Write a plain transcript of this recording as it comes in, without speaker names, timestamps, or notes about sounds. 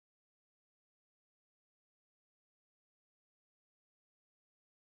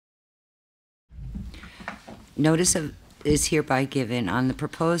Notice is hereby given on the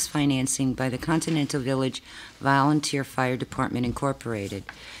proposed financing by the Continental Village Volunteer Fire Department Incorporated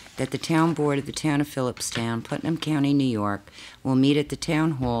that the Town Board of the Town of Philipstown, Putnam County, New York, will meet at the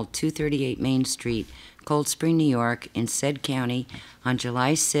Town Hall, 238 Main Street, Cold Spring, New York, in said county on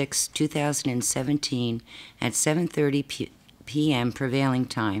July 6, 2017, at 7:30 p.m. prevailing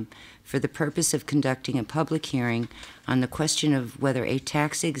time, for the purpose of conducting a public hearing on the question of whether a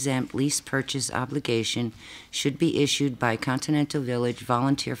tax-exempt lease purchase obligation should be issued by Continental Village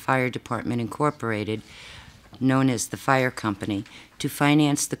Volunteer Fire Department Incorporated, known as the Fire Company, to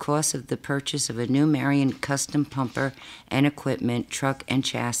finance the cost of the purchase of a new Marion custom pumper and equipment, truck, and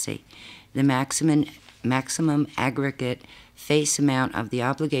chassis. The maximum aggregate face amount of the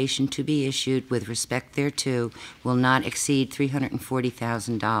obligation to be issued with respect thereto will not exceed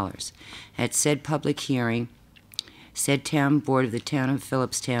 $340,000. At said public hearing, said Town Board of the Town of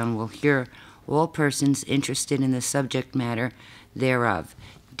Philipstown will hear all persons interested in the subject matter thereof.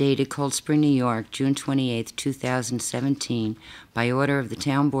 Dated Cold Spring, New York, June 28, 2017, by order of the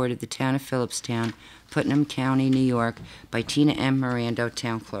Town Board of the Town of Philipstown, Putnam County, New York, by Tina M. Mirando,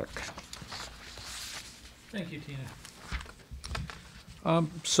 Town Clerk. Thank you, Tina.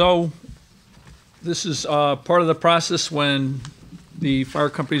 So this is part of the process when the fire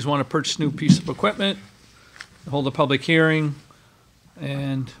companies want to purchase a new piece of equipment, hold a public hearing,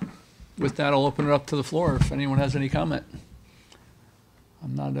 and with that, I'll open it up to the floor if anyone has any comment.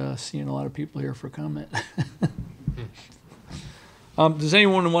 I'm not seeing a lot of people here for comment. Does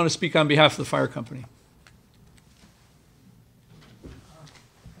anyone want to speak on behalf of the fire company?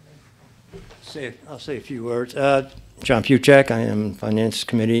 I'll say a few words. John Puchek, I am Finance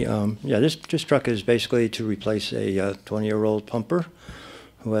Committee. Yeah, this truck is basically to replace a 20-year-old pumper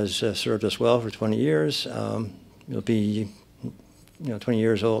who has served us well for 20 years. It'll be 20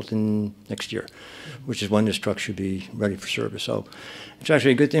 years old in next year, which is when this truck should be ready for service. So it's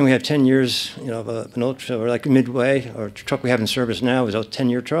actually a good thing we have 10 years, of an old, so we're like midway. Our truck we have in service now is a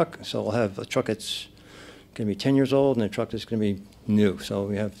 10-year truck, so we'll have a truck that's going to be 10 years old and a truck that's going to be new. So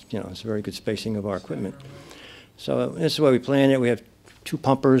we have, it's a very good spacing of our equipment. So this is the way we plan it. We have 2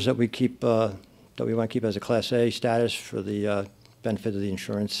 pumpers that we keep, that we want to keep as a Class A status for the benefit of the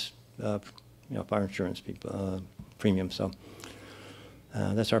insurance, fire insurance people, premium. So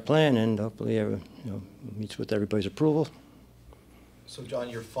that's our plan, and hopefully, meets with everybody's approval. So, John,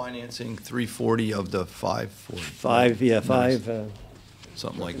 you're financing 340 of the 540? 5, yeah, 5.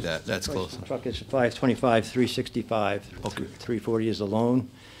 Something like that. That's close. The truck is 525, 365. Okay. 340 is the loan.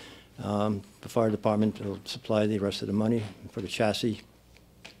 The fire department will supply the rest of the money for the chassis.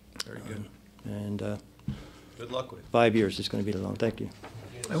 Very good. And good luck with it. 5 years is going to be the loan. Thank you.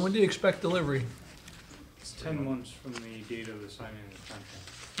 And when do you expect delivery? It's 10 months from the date of the signing of the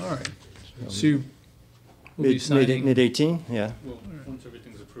contract. All right. So you will be signing. Mid-18, yeah. Well, once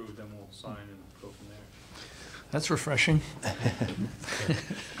everything's approved, then we'll sign and go from there. That's refreshing.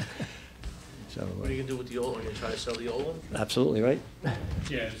 So, What are you going to do with the old one? Are you going to try to sell the old one? absolutely, right?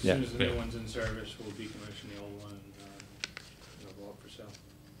 Yeah, as soon as the new one's in service, we'll decommission the old one and go up for sale.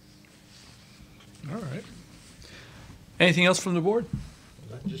 All right. Anything else from the board?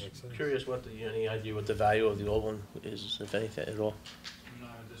 I'm just curious what any idea what the value of the old one is, if anything at all?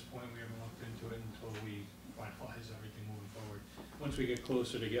 Not at this point. We haven't looked into it until we finalize everything moving forward. Once we get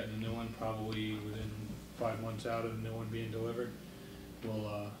closer to getting the new one, probably within 5 months out of the new one being delivered,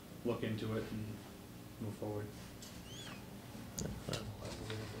 we'll look into it and move forward.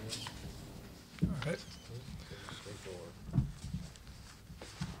 All right.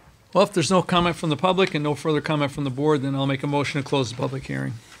 Well, if there's no comment from the public and no further comment from the board, then I'll make a motion to close the public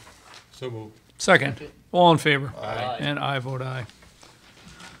hearing. So moved. Second. All in favor? Aye. And I vote aye.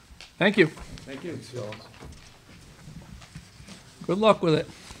 Thank you. Thank you. Good luck with it.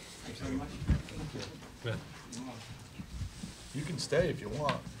 You can stay if you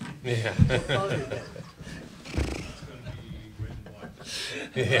want. Yeah. It's going to be red and black.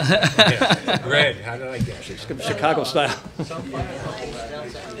 Yeah. Red, how did I guess? Chicago style.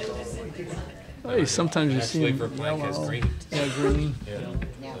 Hey, sometimes you see Actually, them for black has yellow. green. Yeah, green. Yeah.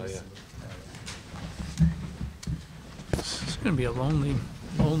 Oh, yeah. It's going to be a lonely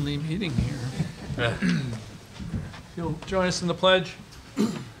meeting here. You'll join us in the pledge?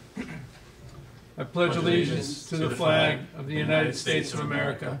 I pledge allegiance to the flag of the United States of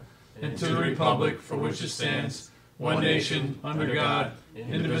America and to the republic for which it stands, one nation, under God,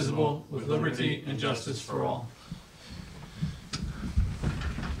 indivisible, with liberty and justice for all.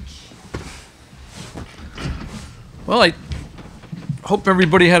 Well, I hope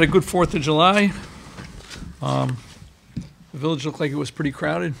everybody had a good 4th of July. The village looked like it was pretty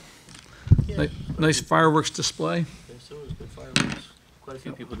crowded. Yeah, Nice fireworks display. Yes, there was good fireworks. Quite a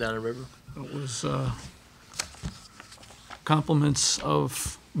few people down the river. It was compliments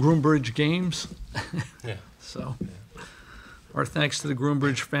of Groombridge Games. Yeah. So, our thanks to the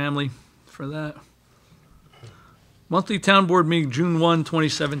Groombridge family for that. Monthly Town Board meeting, June 1,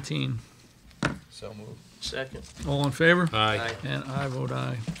 2017. So moved. Second. All in favor? Aye. And I vote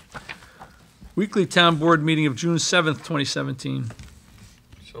aye. Weekly Town Board meeting of June 7th, 2017.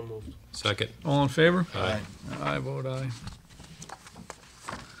 So moved. Second. All in favor? Aye. I vote aye.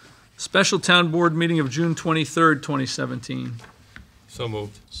 Special Town Board meeting of June 23rd, 2017. So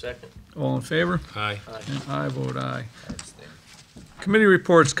moved. Second. All in favor? Aye. Aye. And I vote aye. Committee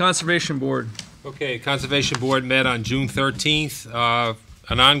reports, Conservation Board. Okay, Conservation Board met on June 13th.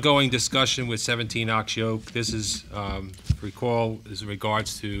 An ongoing discussion with 17 Ox Yoke. This is, recall, is in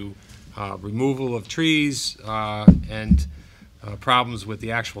regards to removal of trees and problems with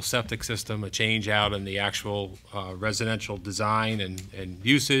the actual septic system, a change out in the actual residential design and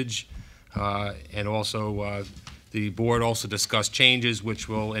usage. And also, the board also discussed changes which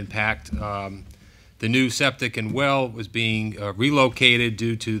will impact the new septic and well was being relocated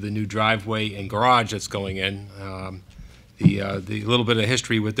due to the new driveway and garage that's going in. The little bit of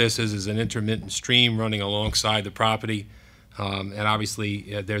history with this is an intermittent stream running alongside the property, and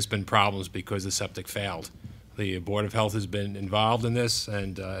obviously there's been problems because the septic failed. The Board of Health has been involved in this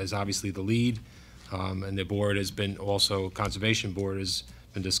and is obviously the lead, and the board has been also, Conservation Board has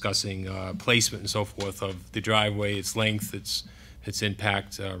been discussing placement and so forth of the driveway, its length, its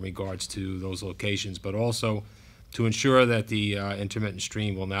impact in regards to those locations, but also to ensure that the intermittent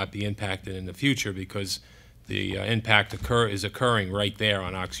stream will not be impacted in the future because the impact is occurring right there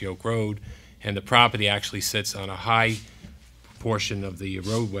on Ox Yoke Road, and the property actually sits on a high portion of the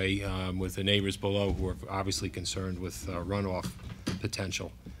roadway with the neighbors below who are obviously concerned with runoff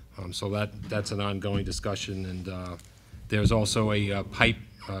potential. So that's an ongoing discussion, and there's also a pipe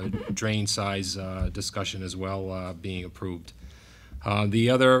drain size discussion as well being approved. The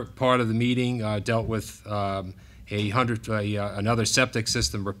other part of the meeting dealt with another septic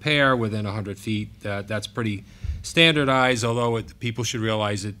system repair within 100 feet. That's pretty standardized, although people should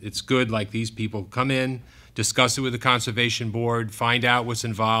realize it's good, like these people come in, discuss it with the Conservation Board, find out what's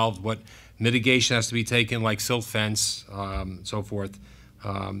involved, what mitigation has to be taken, like silt fence, so forth,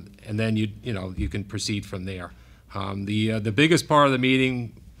 and then you can proceed from there. The biggest part of the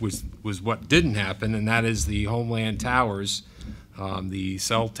meeting was what didn't happen, and that is the Homeland Towers. The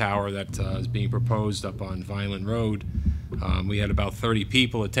cell tower that is being proposed up on Vineland Road. We had about 30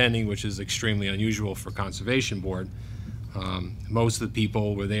 people attending, which is extremely unusual for Conservation Board. Most of the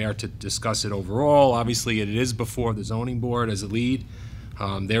people were there to discuss it overall. Obviously, it is before the Zoning Board as a lead.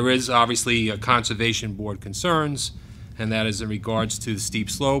 There is obviously Conservation Board concerns, and that is in regards to the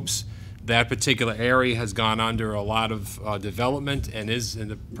steep slopes. That particular area has gone under a lot of development and is in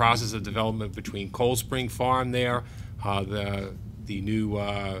the process of development between Cold Spring Farm there, the new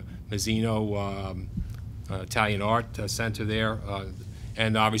Mazzino Italian Art Center there,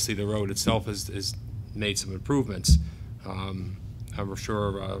 and obviously the road itself has made some improvements. I'm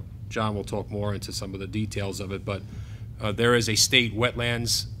sure John will talk more into some of the details of it, but there is a state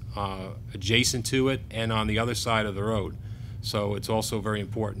wetlands adjacent to it and on the other side of the road. So it's also very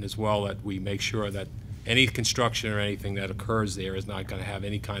important as well that we make sure that any construction or anything that occurs there is not going to have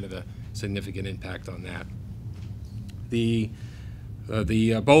any kind of a significant impact on that.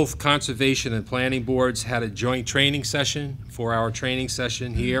 Both Conservation and Planning Boards had a joint training session, 4-hour training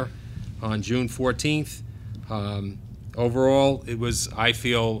session here on June 14th. Overall, it was, I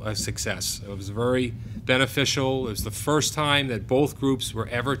feel, a success. It was very beneficial. It was the first time that both groups were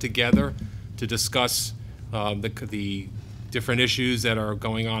ever together to discuss the different issues that are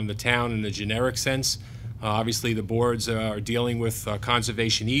going on in the town in the generic sense. Obviously, the boards are dealing with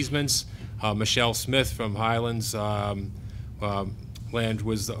conservation easements. Michelle Smith from Highlands Land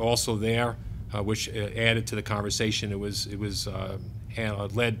was also there, which added to the conversation. It was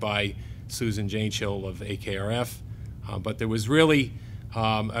led by Susan Janeshill of AKRF, but there was really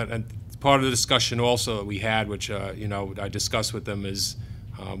a part of the discussion also that we had, which I discussed with them, is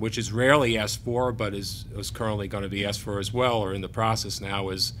which is rarely asked for, but is currently going to be asked for as well, or in the process now,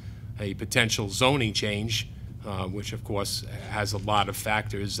 is a potential zoning change, which of course has a lot of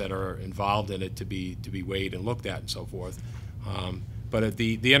factors that are involved in it to be weighed and looked at and so forth. But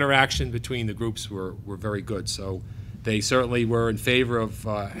the interaction between the groups were very good. So they certainly were in favor of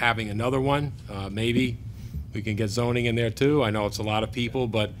having another one. Maybe we can get zoning in there too. I know it's a lot of people,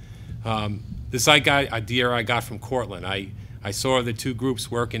 but this idea I got from Cortland. I saw the two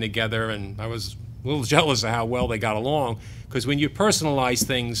groups working together, and I was a little jealous of how well they got along, because when you personalize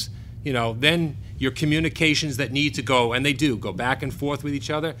things then your communications that need to go, and they do, go back and forth with each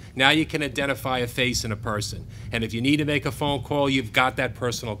other, now you can identify a face and a person. And if you need to make a phone call, you've got that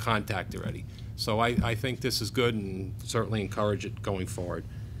personal contact already. So I think this is good and certainly encourage it going forward.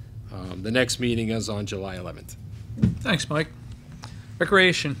 The next meeting is on July 11th. Thanks, Mike.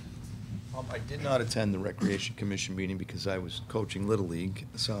 Recreation. I did not attend the Recreation Commission meeting because I was coaching Little League,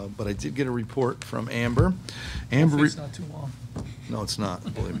 but I did get a report from Amber. Hopefully it's not too long. No, it's not,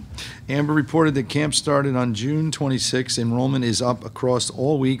 believe me. Amber reported that camp started on June 26. Enrollment is up across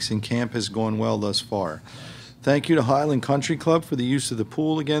all weeks, and camp has gone well thus far. Thank you to Highland Country Club for the use of the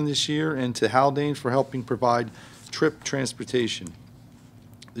pool again this year, and to Haldane for helping provide trip transportation.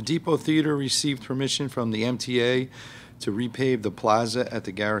 The Depot Theater received permission from the MTA to repave the plaza at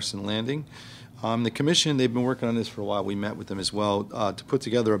the Garrison Landing. The commission, they've been working on this for a while. We met with them as well to put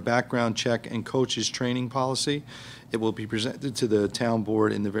together a background check and coaches training policy. It will be presented to the town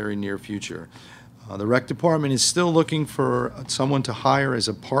board in the very near future. The rec department is still looking for someone to hire as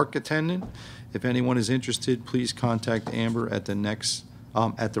a park attendant. If anyone is interested, please contact Amber at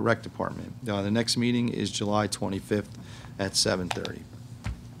the rec department. The next meeting is July 25th at 7:30.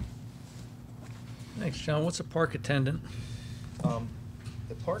 Thanks, John. What's a park attendant?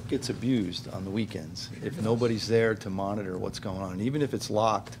 The park gets abused on the weekends if nobody's there to monitor what's going on. Even if it's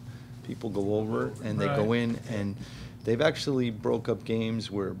locked, people go over and they go in, and they've actually broke up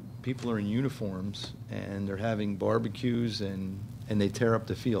games where people are in uniforms and they're having barbecues and they tear up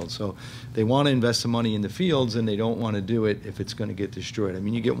the field. So they want to invest some money in the fields, and they don't want to do it if it's going to get destroyed. I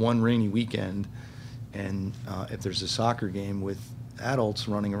mean, you get one rainy weekend, and if there's a soccer game with adults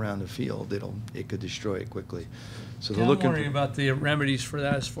running around the field, it could destroy it quickly. So they're I'm looking wondering about the remedies for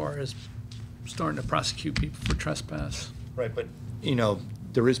that as far as starting to prosecute people for trespass. right, but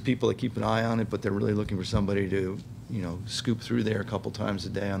there is people that keep an eye on it, but they're really looking for somebody to scoop through there a couple times a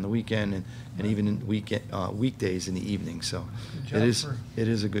day on the weekend, and even in weekdays in the evening. So it is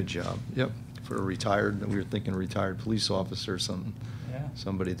a good job. Yep, for a retired, we were thinking a retired police officer or something. Yeah.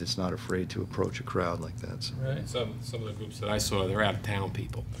 Somebody that's not afraid to approach a crowd like that. So. Right. Some of the groups that I saw, they're out-of-town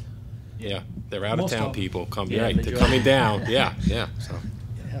people. Yeah, they're out-of-town Most of people. Yeah, They're coming down. Yeah. So.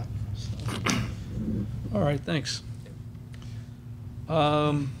 Yeah. All right, thanks.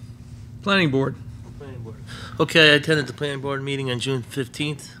 Planning board. Planning board. Okay, I attended the planning board meeting on June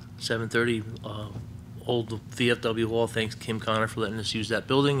 15th, 7:30, old VFW Hall. Thanks Kim Connor for letting us use that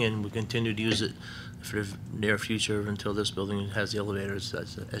building, and we continue to use it for the near future until this building has the elevators,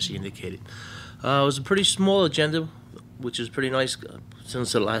 as she indicated. It was a pretty small agenda, which is pretty nice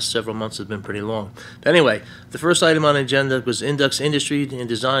since the last several months have been pretty long. But anyway, the first item on the agenda was Indux Industry and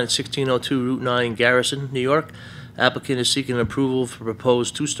Design at 1602 Route 9, Garrison, New York. Applicant is seeking approval for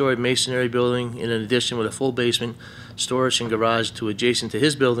proposed two-story masonry building in an addition with a full basement, storage, and garage adjacent to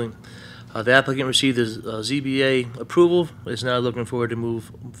his building. The applicant received his ZBA approval, is now looking forward to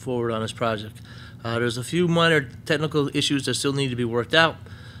move forward on his project. There's a few minor technical issues that still need to be worked out,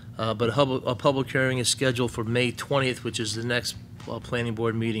 but a public hearing is scheduled for May 20th, which is the next planning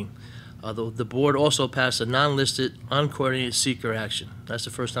board meeting. The board also passed a non-listed, uncoordinated seeker action. That's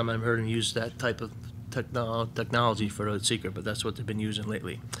the first time I've heard him use that type of technology for the seeker, but that's what they've been using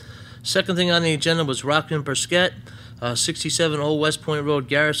lately. Second thing on the agenda was Rockland Brisket, 67 Old West Point Road,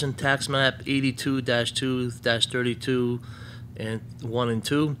 Garrison, tax map 82-2-32 and 1 and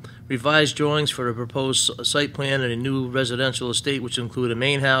 2. Revised drawings for the proposed site plan and a new residential estate, which include a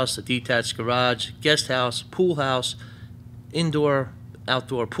main house, a detached garage, guest house, pool house, indoor,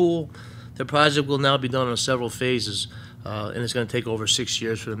 outdoor pool. The project will now be done in several phases, and it's going to take over 6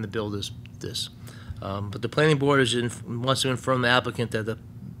 years for them to build this. But the planning board wants to inform the applicant that the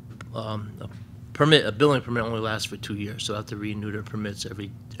a building permit only lasts for 2 years, so they'll have to renew their permits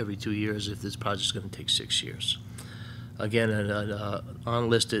every 2 years if this project is going to take 6 years. Again, an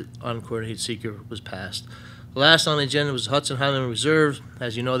unlisted, uncoordinated seeker was passed. Last on the agenda was Hudson Highland Reserve.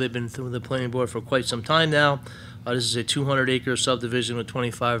 As you know, they've been through the planning board for quite some time now. This is a 200-acre subdivision with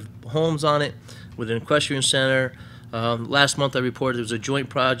 25 homes on it, with an equestrian center. Last month I reported there was a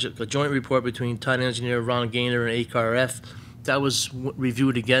joint report between town engineer Ron Gaynor and ACRF. That was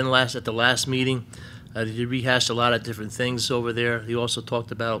reviewed again at the last meeting. They rehashed a lot of different things over there. He also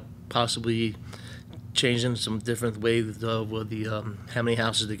talked about possibly changing some different ways with the how many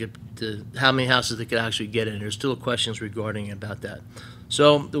houses they could actually get in. There's still questions regarding about that.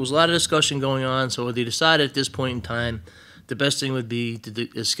 So there was a lot of discussion going on. So they decided at this point in time, the best thing would be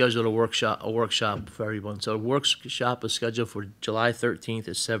to schedule a workshop for everyone. So a workshop is scheduled for July 13th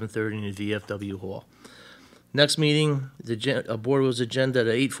at 7:30 in the VFW Hall. Next meeting, the board was agenda at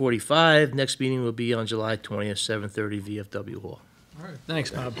 8:45. Next meeting will be on July 20th, 7:30 VFW Hall. All right, thanks,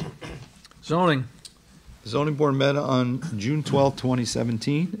 Bob. Zoning. The zoning board met on June 12,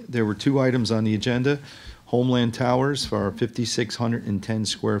 2017. There were two items on the agenda. Homeland Towers for our 5,610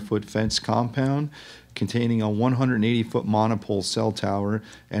 square foot fence compound containing a 180-foot monopole cell tower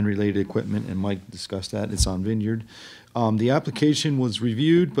and related equipment, and Mike discussed that. It's on Vineyard. The application was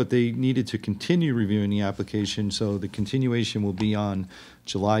reviewed, but they needed to continue reviewing the application, so the continuation will be on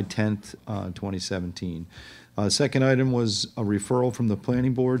July 10th, 2017. Second item was a referral from the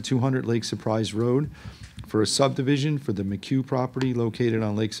planning board, 200 Lake Surprise Road, for a subdivision for the McHugh property located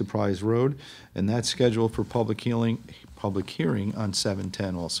on Lake Surprise Road, and that's scheduled for public hearing on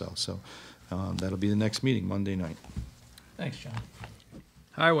 7/10 also. So that'll be the next meeting, Monday night. Thanks, John.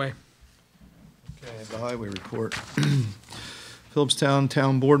 Highway. Okay, the highway report. Philipstown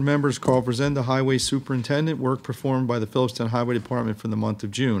Town Board members, Carl Frazenda, Highway Superintendent, work performed by the Philipstown Highway Department for the month of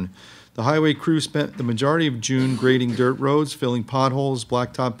June. The highway crew spent the majority of June grading dirt roads, filling potholes,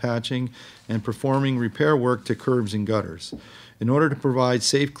 blacktop patching, and performing repair work to curbs and gutters. In order to provide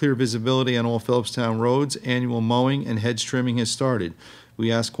safe, clear visibility on all Philipstown roads, annual mowing and hedge trimming has started.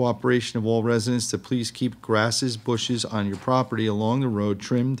 We ask cooperation of all residents to please keep grasses, bushes on your property along the road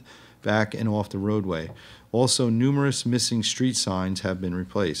trimmed back and off the roadway. Also, numerous missing street signs have been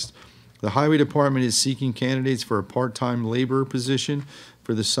replaced. The Highway Department is seeking candidates for a part-time labor position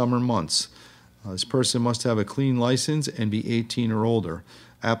for the summer months. This person must have a clean license and be 18 or older.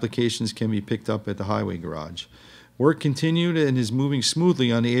 Applications can be picked up at the Highway Garage. Work continued and is moving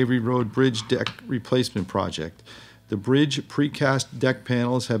smoothly on the Avery Road Bridge deck replacement project. The bridge precast deck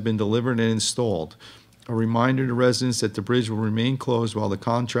panels have been delivered and installed. A reminder to residents that the bridge will remain closed while the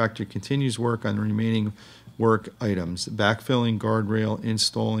contractor continues work on the remaining work items: backfilling, guardrail,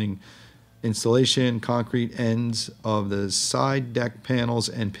 installation, concrete ends of the side deck panels,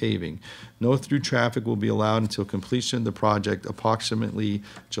 and paving. No through traffic will be allowed until completion of the project, approximately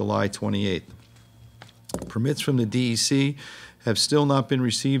July 28th. Permits from the DEC have still not been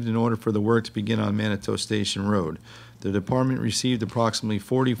received in order for the work to begin on Manitou Station Road. The department received approximately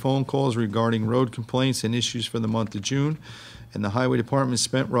 40 phone calls regarding road complaints and issues for the month of June, and the Highway Department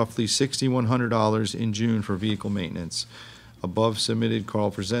spent roughly $6,100 in June for vehicle maintenance. Above submitted,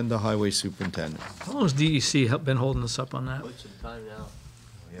 Carl Frazenda, Highway Superintendent. How long has DEC been holding us up on that? Quite some time now.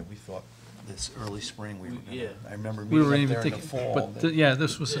 Yeah, we thought this early spring we were gonna, Yeah. I remember We were meeting even up there in the thinking, fall. but, yeah,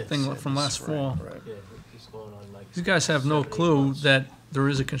 this was the Yeah, thing said from this last spring, fall. right. Yeah, it's going on like. You guys have no 7-8 clue months. that there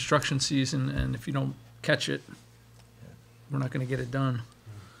is a construction season, and if you don't catch it, we're not gonna get it done.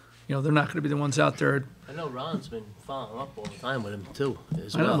 You know, they're not gonna be the ones out there. I know Ron's been following up all the time with him too,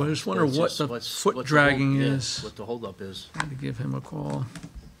 as I know, well. I just wonder It's what just the foot what dragging hold- yeah, is. What the holdup is. I had to give him a call.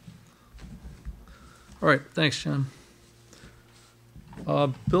 All right, thanks, John.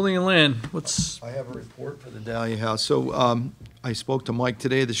 Building and land, what's, I have a report for the Dahlia House. So I spoke to Mike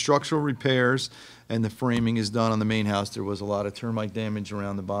today. The structural repairs and the framing is done on the main house. There was a lot of termite damage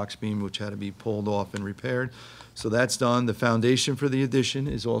around the box beam, which had to be pulled off and repaired. So that's done. The foundation for the addition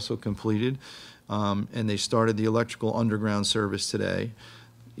is also completed, and they started the electrical underground service today.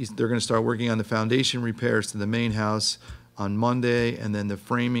 They're going to start working on the foundation repairs to the main house on Monday, and then the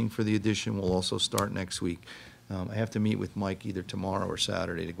framing for the addition will also start next week. I have to meet with Mike either tomorrow or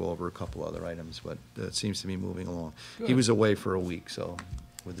Saturday to go over a couple other items, but it seems to be moving along. He Good. was away for a week, so,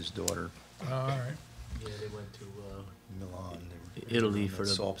 with his daughter, all right. Yeah, they went to Milan. they were Italy on for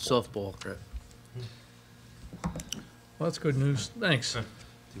the softball. softball. Right. Well, that's good news, thanks. Do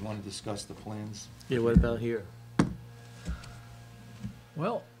you want to discuss the plans? Yeah, what about here?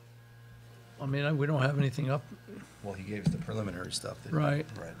 Well, I mean, we don't have anything up, Well, he gave us the preliminary stuff. Right.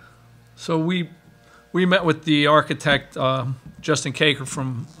 Right. so we met with the architect, Justin Caker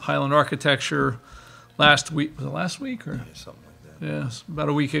from Highland Architecture last week, was it last week, or? Yeah, something like that. Yes, about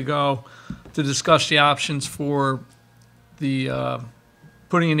a week ago, to discuss the options for the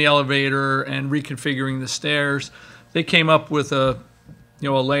putting in the elevator and reconfiguring the stairs. They came up with a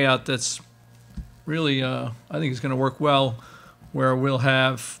layout that's really, I think is going to work well, where we'll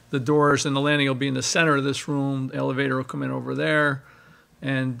have the doors and the landing will be in the center of this room, the elevator will come in over there,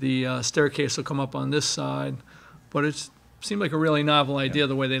 and the staircase will come up on this side. But it seemed like a really novel idea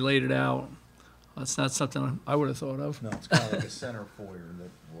the way they laid it out. That's not something I would have thought of. No, it's kind of like a center foyer that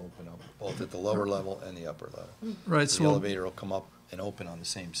will open up both at the lower level and the upper level. Right, The so we'll, elevator will come up and open on the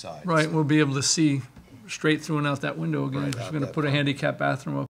same side. right, we'll be able to see straight through and out that window again. Right, We're out going to that put a front. handicap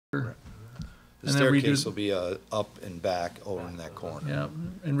bathroom up here. The and then redo- staircase will be up and back over in that corner. Yeah,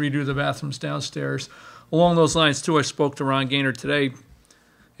 and redo the bathrooms downstairs. Along those lines, too, I spoke to Ron Gaynor today,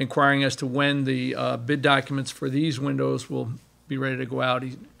 inquiring as to when the bid documents for these windows will be ready to go out.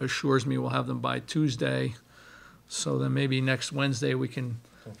 He assures me we'll have them by Tuesday. So then maybe next Wednesday we can,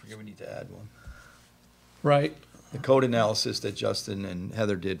 Don't forget we need to add one. right, The code analysis that Justin and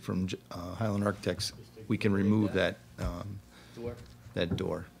Heather did from Highland Architects, we can remove that, Door. that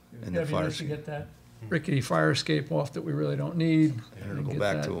door and Yeah, the it'd be fire nice to escape. get that rickety fire escape off that we really don't need. And it'll go get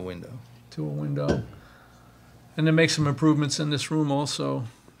back that to a window. to a window. And then make some improvements in this room also.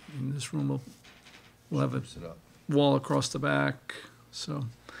 In this room, we'll have a Spruce it up. wall across the back, so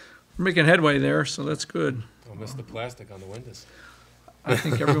we're making headway there, so that's good. Don't miss the plastic on the windows. I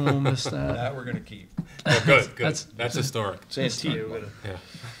think everyone will miss that. That we're gonna keep. Oh, good, good. That's- That's historic. It's antique. Yeah.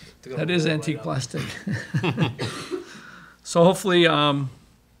 That is antique plastic. So hopefully,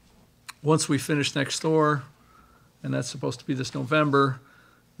 once we finish next door, and that's supposed to be this November,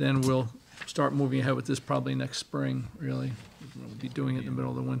 then we'll start moving ahead with this probably next spring, really. We'll be doing it in the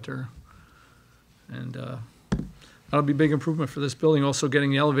middle of the winter. And that'll be a big improvement for this building. Also,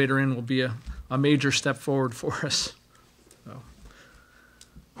 getting the elevator in will be a major step forward for us. So.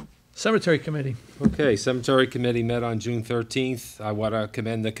 Cemetery Committee. Okay, Cemetery Committee met on June 13th. I want to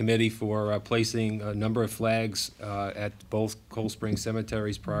commend the committee for placing a number of flags at both Cold Spring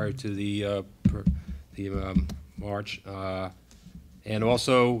cemeteries prior to the march. And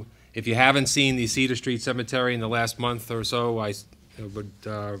also, if you haven't seen the Cedar Street Cemetery in the last month or so, I would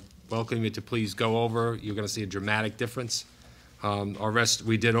welcome you to please go over. You're going to see a dramatic difference.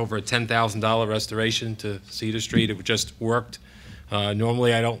 We did over a $10,000 restoration to Cedar Street. It just worked.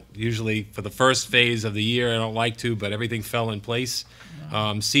 Normally, I don't, usually for the first phase of the year, I don't like to, but everything fell in place.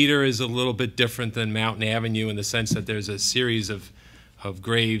 Cedar is a little bit different than Mountain Avenue in the sense that there's a series of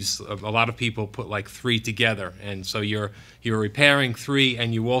graves. A lot of people put like 3 together, and so you're repairing 3,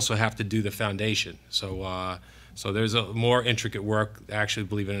 and you also have to do the foundation. So there's a more intricate work, actually,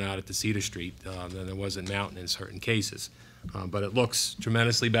 believe it or not, at the Cedar Street than there was in Mountain in certain cases. But it looks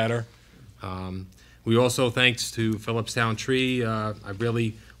tremendously better. We also, thanks to Philipstown Tree, I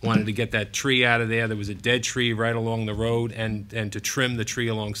really wanted to get that tree out of there. There was a dead tree right along the road, and to trim the tree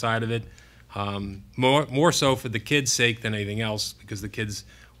alongside of it. More so for the kids' sake than anything else, because the kids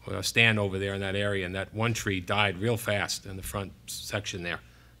stand over there in that area, and that one tree died real fast in the front section there.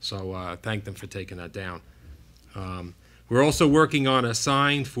 So thank them for taking that down. We're also working on a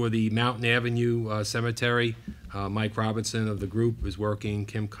sign for the Mountain Avenue Cemetery. Mike Robinson of the group is working.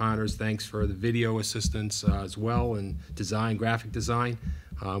 Kim Connors, thanks for the video assistance as well, and graphic design.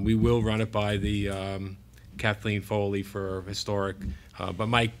 We will run it by the Kathleen Foley for historic, but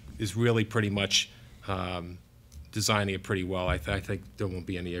Mike is really pretty much designing it pretty well. I think there won't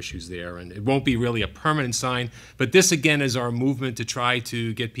be any issues there, and it won't be really a permanent sign. But this again is our movement to try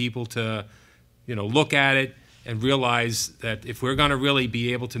to get people to, look at it and realize that if we're going to really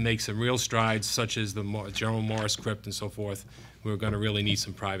be able to make some real strides, such as the General Morris Crypt and so forth, we're going to really need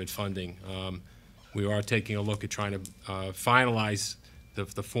some private funding. We are taking a look at trying to finalize the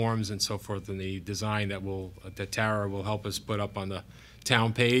forms and so forth, and the design that Tara will help us put up on the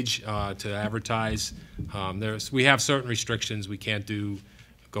town page to advertise. We have certain restrictions. We can't do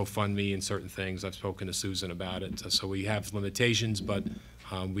GoFundMe and certain things. I've spoken to Susan about it. So we have limitations, but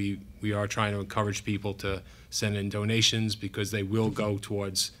we are trying to encourage people to send in donations, because they will go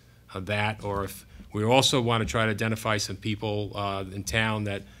towards that. Or if we also want to try to identify some people in town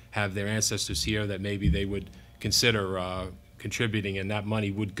that have their ancestors here that maybe they would consider contributing, and that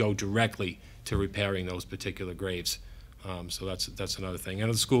money would go directly to repairing those particular graves. So that's another thing. And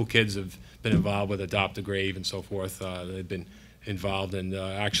the school kids have been involved with Adopt a Grave and so forth. They've been involved, and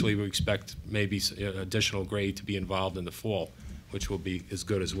actually we expect maybe additional grade to be involved in the fall, which will be as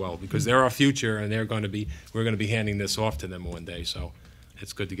good as well, because they're our future, and we're going to be handing this off to them one day. So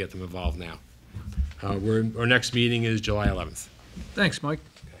it's good to get them involved now. Our next meeting is July 11th. Thanks, Mike.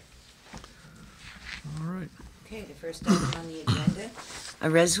 All right. Okay, the first item on the agenda, a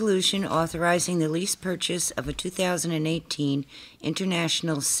resolution authorizing the lease purchase of a 2018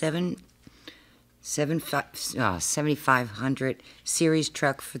 International 7500 series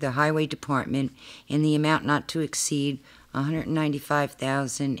truck for the Highway Department in the amount not to exceed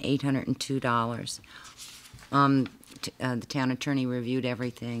 $195,802. The town attorney reviewed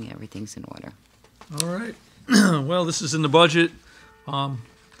everything. Everything's in order. All right. Well, this is in the budget.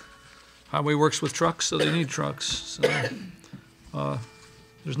 Highway works with trucks, so they need trucks. So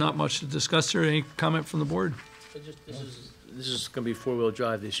there's not much to discuss here. Any comment from the board? This is going to be 4-wheel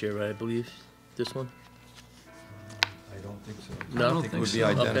drive this year, right, I believe? This one? I don't think so. No? I don't It think would be so.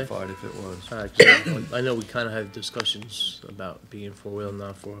 identified if it was. All right, so I know we kind of had discussions about being 4-wheel and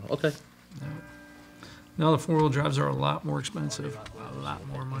not 4-wheel. Okay. Now the 4-wheel drives are a lot more expensive, a lot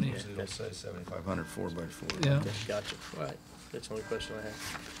more money. It'll say 7,500 4x4. Yeah. Okay, gotcha. All right. That's the only question I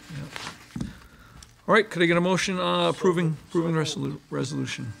have. All All right, could I get a motion approving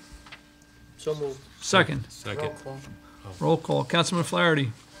resolution? So moved. Second. Second. Roll call. Councilman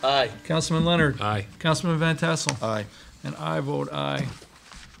Flaherty. Aye. Councilman Leonard. Aye. Councilman Van Tassel. Aye. And I vote aye.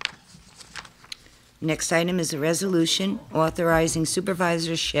 Next item is a resolution authorizing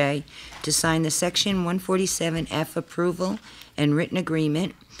Supervisor Shea to sign the Section 147F approval and written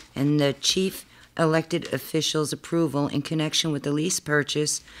agreement and the chief elected official's approval in connection with the lease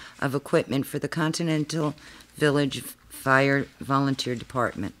purchase of equipment for the Continental Village Fire Volunteer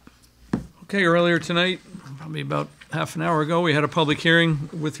Department. Okay, earlier tonight, probably about half an hour ago, we had a public hearing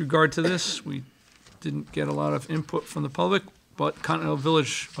with regard to this. We didn't get a lot of input from the public, but Continental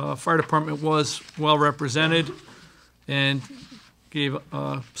Village Fire Department was well represented and gave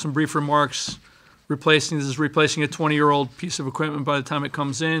some brief remarks. This is replacing a 20-year-old piece of equipment by the time it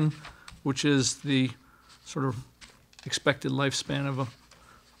comes in, which is the sort of expected lifespan of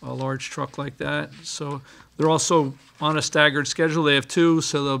a large truck like that. So they're also on a staggered schedule. They have two,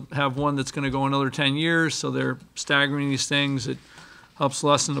 so they'll have one that's going to go another 10 years. So they're staggering these things. It helps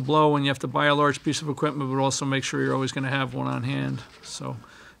lessen the blow when you have to buy a large piece of equipment, but also make sure you're always going to have one on hand. So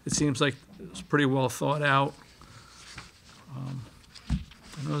it seems like it's pretty well thought out. I don't know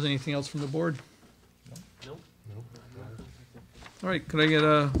if there's anything else from the board. All right, could I get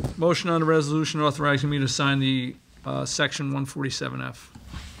a motion on the resolution authorizing me to sign the Section 147F?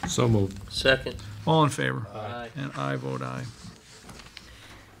 So moved. Second. All in favor? Aye. And I vote aye.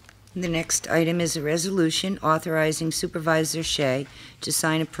 The next item is a resolution authorizing Supervisor Shea to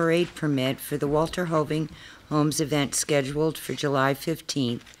sign a parade permit for the Walter Hoving Homes event scheduled for July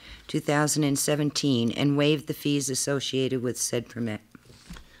 15th, 2017, and waive the fees associated with said permit.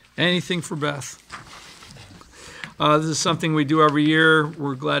 Anything for Beth? This is something we do every year.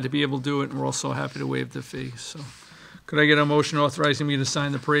 We're glad to be able to do it, and we're also happy to waive the fee. So, could I get a motion authorizing me to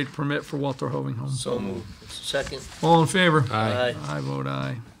sign the parade permit for Walter Hoving Home? So moved. Second. All in favor? Aye. I vote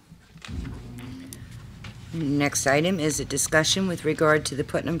aye. Next item is a discussion with regard to the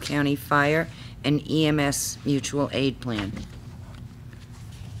Putnam County Fire and EMS Mutual Aid Plan.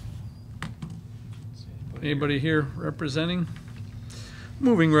 Anybody here representing?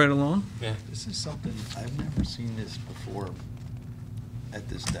 Moving right along. This is something, I've never seen this before at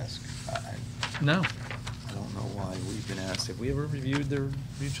this desk. No, I don't know why we've been asked. Have we ever reviewed their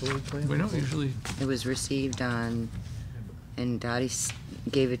mutual aid plan? we don't usually. It was received on, and Dottie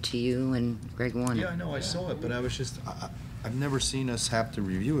gave it to you, and Greg won it. Yeah, I know, I saw it, but I was just, I've never seen us have to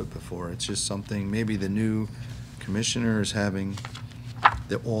review it before. It's just something, maybe the new commissioner is having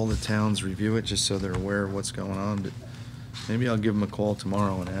all the towns review it, just so they're aware of what's going on, but maybe I'll give them a call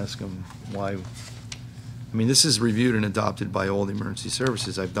tomorrow and ask them why. I mean, this is reviewed and adopted by all the emergency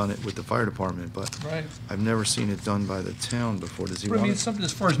services. I've done it with the fire department, but Right. I've never seen it done by the town before. Does he But I want mean, it? something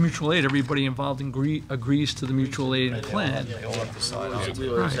as far as mutual aid, everybody involved agrees to the mutual aid plan. They all have to sign off. We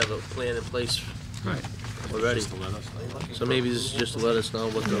always have a plan in place Right. already. So maybe this is just to let us know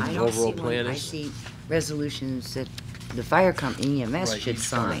what the I don't overall see plan one. I is. see resolutions that the fire company, EMS, Right, should each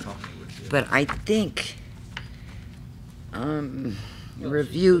fire sign. company would do it. But I think,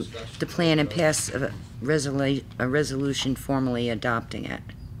 review the plan and pass a resolution formally adopting it.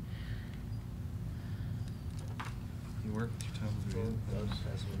 You work with your town review?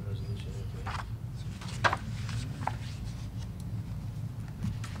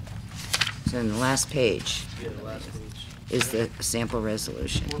 So in the last page Yeah, the last page. is the sample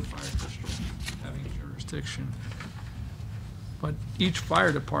resolution. Or fire district having jurisdiction. But each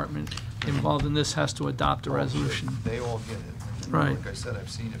fire department involved in this has to adopt a resolution. They all get it. And Right. Like I said, I've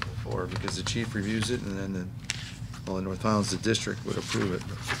seen it before, because the chief reviews it, and then in North Highlands, the district would approve it,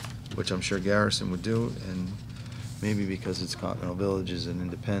 which I'm sure Garrison would do, and maybe because it's Continental Village is an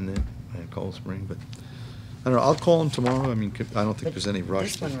independent, and Cold Spring, but, I don't know, I'll call him tomorrow. I mean, I don't think there's any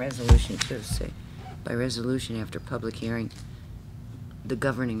rush. This one resolution too, say, by resolution after public hearing, the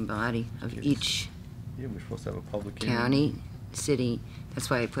governing body of each Yeah, we're supposed to have a public hearing. county, city, that's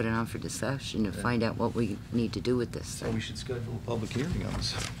why I put it on for discussion, to find out what we need to do with this So we thing. should schedule a public hearing on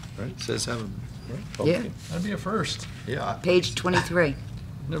this, right? It says have a, right? Yeah. Public hearing. That'd be a first. Yeah. Page 23.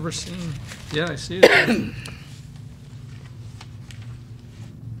 Never seen. Yeah, I see it.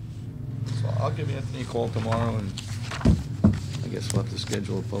 So I'll give Anthony a call tomorrow, and I guess we'll have to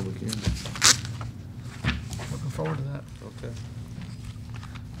schedule a public hearing. Looking forward to that. Okay.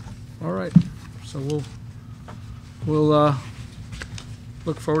 All right, so we'll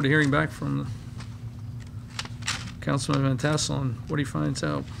look forward to hearing back from Councilman Van Tassel on what he finds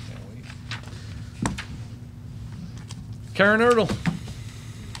out. Karen Erdl,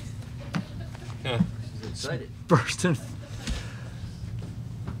 Excited. first and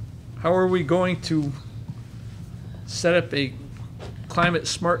how are we going to set up a climate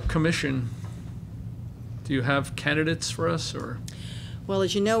smart commission? Do you have candidates for us, or? Well,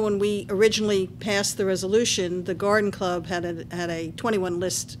 as you know, when we originally passed the resolution, the Garden Club had a 21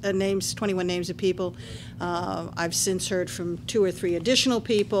 names of people. I've since heard from 2 or 3 additional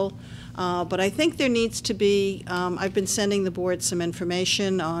people. But I think there needs to be, I've been sending the board some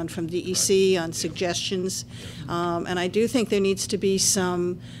information from DEC on suggestions, and I do think there needs to be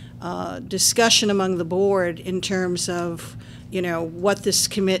some discussion among the board in terms of, you know, what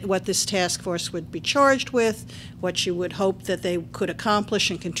this task force would be charged with, what you would hope that they could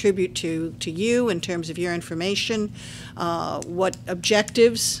accomplish and contribute to you in terms of your information, what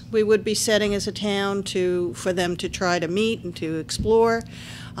objectives we would be setting as a town for them to try to meet and to explore.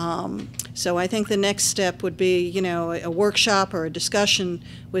 So I think the next step would be, you know, a workshop or a discussion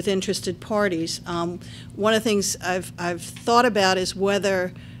with interested parties. One of the things I've thought about is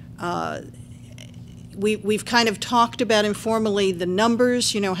whether we've kind of talked about informally the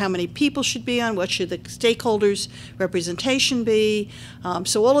numbers, you know, how many people should be on, what should the stakeholders' representation be.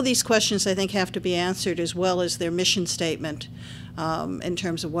 So all of these questions, I think, have to be answered, as well as their mission statement in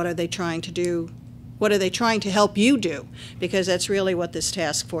terms of what are they trying to do. What are they trying to help you do? Because that's really what this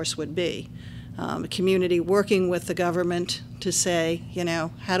task force would be. A community working with the government to say, you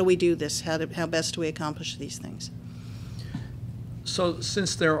know, how do we do this? How best do we accomplish these things? So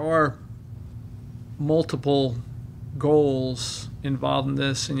since there are multiple goals involved in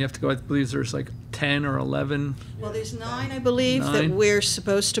this, and you have to go, I believe there's like 10 or 11. Well, there's 9, I believe, 9? that we're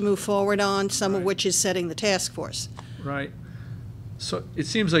supposed to move forward on, some of which is setting the task force. Right. So it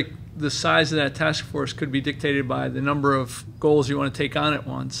seems like the size of that task force could be dictated by the number of goals you want to take on at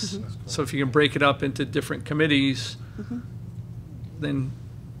once. Mm-hmm. So if you can break it up into different committees, then,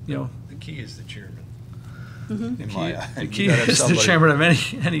 you know, The key is the chairman. Mm-hmm. In my eye. the You key gotta have is the somebody- chairman of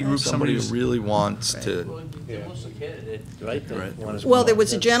any group. Somebody who who's- really wants to. Right? Right. Well, there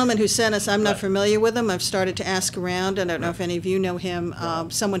was a gentleman who sent us, I'm not familiar with him, I've started to ask around, I don't know if any of you know him,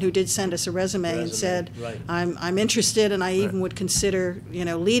 someone who did send us a resume and said, right. I'm interested, and I even would consider, you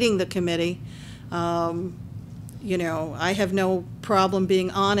know, leading the committee. You know, I have no problem being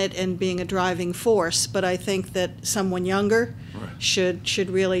on it and being a driving force, but I think that someone younger should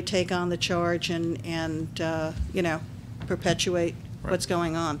really take on the charge and you know, perpetuate what's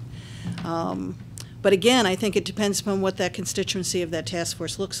going on. But again, I think it depends upon what that constituency of that task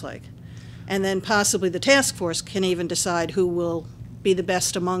force looks like. And then possibly the task force can even decide who will be the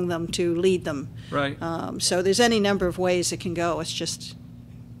best among them to lead them. Right. So there's any number of ways it can go. It's just...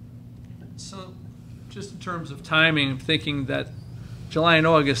 So just in terms of timing, I'm thinking that July and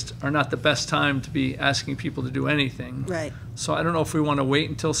August are not the best time to be asking people to do anything. Right. So I don't know if we want to wait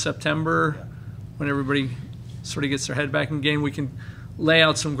until September when everybody sort of gets their head back in game. We can lay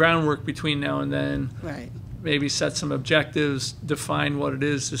out some groundwork between now and then. Right. Maybe set some objectives, define what it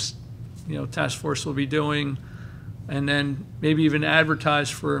is this, you know, task force will be doing, and then maybe even advertise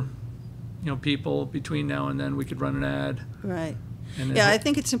for, you know, people between now and then. We could run an ad. Right. And Yeah, I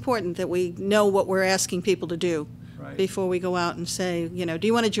think it's important that we know what we're asking people to do Right. before we go out and say, you know, do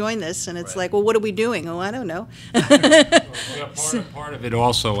you want to join this? And it's like, well, what are we doing? Oh, I don't know. Part of it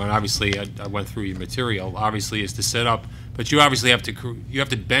also, and obviously I went through your material, obviously is to set up, but you obviously have to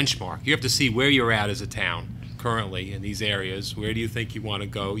benchmark. You have to see where you're at as a town currently in these areas. Where do you think you want to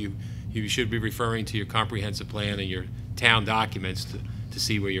go? You should be referring to your comprehensive plan and your town documents to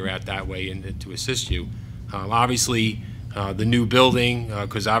see where you're at that way and to assist you. Obviously, the new building,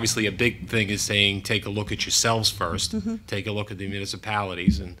 because obviously a big thing is saying take a look at yourselves first, take a look at the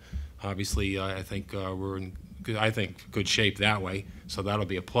municipalities, and obviously I think we're in good shape that way, so that'll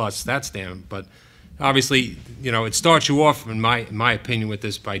be a plus, that's damn. But obviously, you know, it starts you off, in my opinion, with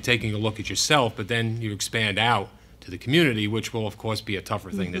this by taking a look at yourself, but then you expand out to the community, which will of course be a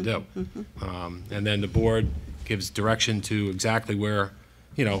tougher thing to do. And then the board gives direction to exactly where,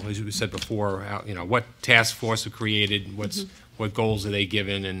 you know, as we said before, you know, what task force are created, what goals are they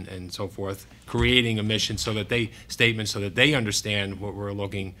given, and so forth. Creating a mission so that they understand what we're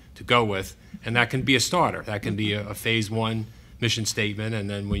looking to go with, and that can be a starter. That can be a phase 1 mission statement, and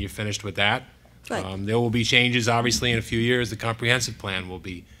then when you're finished with that, there will be changes. Obviously, in a few years, the comprehensive plan will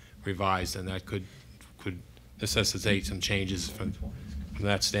be revised, and that could necessitate some changes from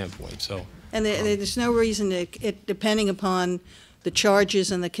that standpoint. So, And there's no reason depending upon the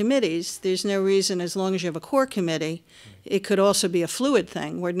charges and the committees, there's no reason, as long as you have a core committee, it could also be a fluid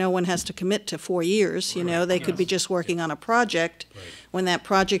thing where no one has to commit to 4 years. You know, they could be just working on a project. When that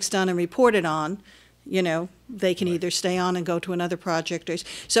project's done and reported on, you know, they can either stay on and go to another project.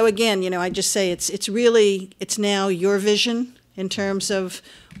 So again, you know, I just say it's now your vision. in terms of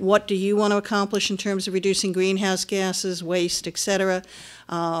what do you want to accomplish in terms of reducing greenhouse gases, waste, et cetera,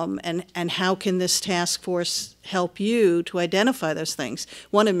 and how can this task force help you to identify those things?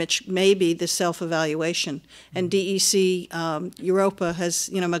 One of which may be the self-evaluation. And DEC, Europa has,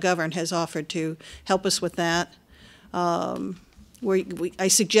 McGovern has offered to help us with that. I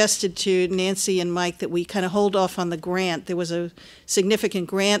suggested to Nancy and Mike that we kind of hold off on the grant. There was a significant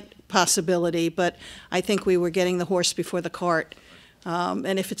grant possibility, but I think we were getting the horse before the cart.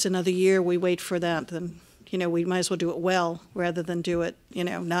 And if it's another year, we wait for that, then, we might as well do it well rather than do it,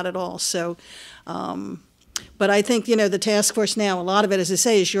 not at all. So, but I think, the task force now, a lot of it, as I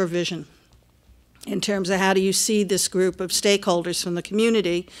say, is your vision in terms of how do you see this group of stakeholders from the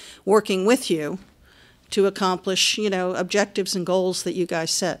community working with you to accomplish, objectives and goals that you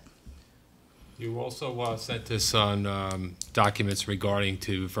guys set. You also sent us on documents regarding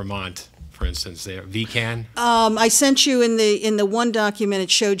to Vermont, for instance, there, VCAN. I sent you in the one document,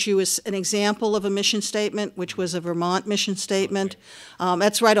 it showed you an example of a mission statement, which was a Vermont mission statement.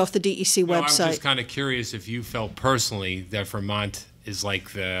 That's right off the DEC website. I'm just kind of curious if you felt personally that Vermont is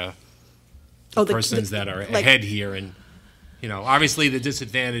like the persons that are ahead here, and obviously the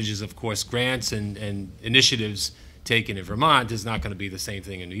disadvantage is, of course, grants and initiatives taken in Vermont is not going to be the same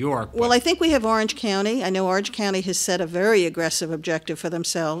thing in New York. Well, I think we have Orange County. I know Orange County has set a very aggressive objective for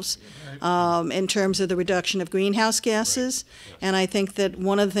themselves in terms of the reduction of greenhouse gases. Right. And I think that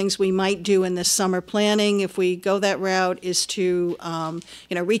one of the things we might do in this summer planning, if we go that route, is to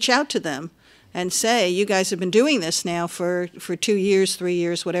reach out to them and say, you guys have been doing this now for 2 years, 3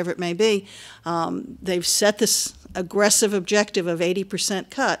 years, whatever it may be. They've set this aggressive objective of 80%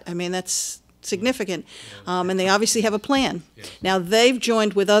 cut. I mean, that's significant, and they obviously have a plan. Yes. Now, they've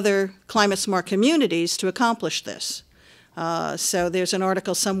joined with other climate-smart communities to accomplish this. So there's an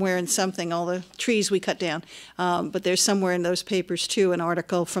article somewhere in something, all the trees we cut down, but there's somewhere in those papers, too, an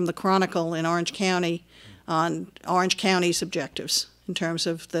article from the Chronicle in Orange County on Orange County's objectives in terms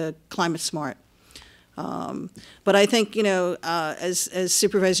of the climate-smart. But I think, as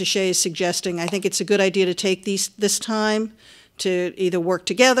Supervisor Shea is suggesting, I think it's a good idea to take this time to either work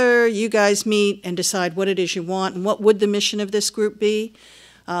together, you guys meet and decide what it is you want and what would the mission of this group be.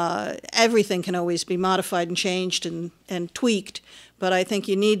 Everything can always be modified and changed and tweaked, but I think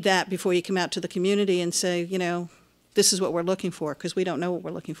you need that before you come out to the community and say, this is what we're looking for, because we don't know what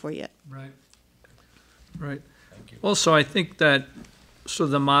we're looking for yet. Right. Right. Thank you. Also, I think that sort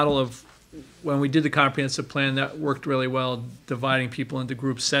of the model of when we did the comprehensive plan, that worked really well, dividing people into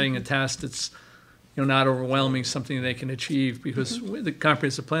groups, setting a task that's not overwhelming, something they can achieve, because with the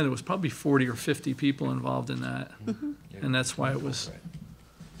comprehensive plan, there was probably 40 or 50 people involved in that. And that's why it was...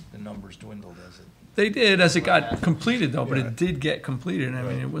 The numbers dwindled as it... They did as it got completed, though, but it did get completed. I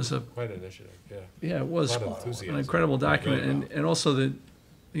mean, it was quite an initiative, yeah. Yeah, it was an incredible document. And also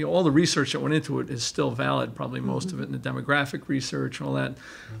all the research that went into it is still valid, probably most of it, in the demographic research and all that.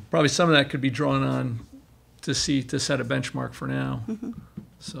 Probably some of that could be drawn on to set a benchmark for now.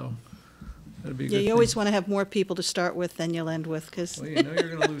 So... that'd be a good you thing. Always want to have more people to start with than you'll end with, because well, you're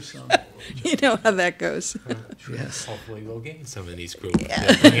going to lose some. You know how that goes. Yes. Hopefully we'll gain some of these groups.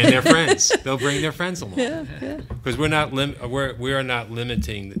 They'll bring in their friends. They'll bring their friends along. Because we are not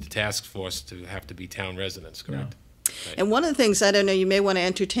limiting the task force to have to be town residents, correct? No. Right. And one of the things, I don't know, you may want to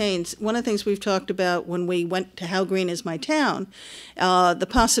entertain, one of the things we've talked about when we went to How Green Is My Town, the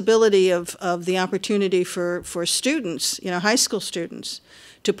possibility of the opportunity for students, high school students,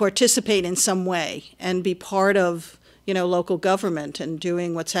 to participate in some way and be part of, local government and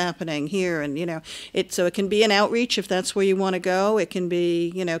doing what's happening here. And, so it can be an outreach if that's where you want to go. It can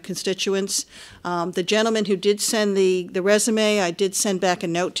be, constituents. The gentleman who did send the resume, I did send back a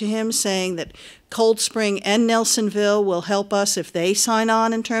note to him saying that Cold Spring and Nelsonville will help us if they sign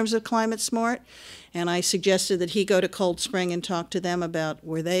on in terms of Climate Smart. And I suggested that he go to Cold Spring and talk to them about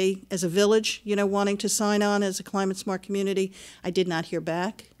were they, as a village, wanting to sign on as a Climate Smart community. I did not hear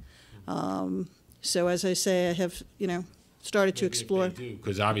back. So as I say, I have, started to explore.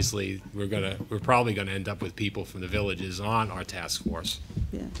 Because obviously we're probably gonna end up with people from the villages on our task force.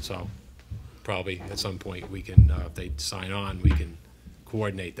 Yeah. So probably at some point we can, if they sign on, we can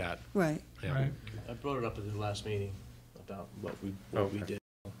coordinate that. Right. Yeah. Right. I brought it up at the last meeting about what we did.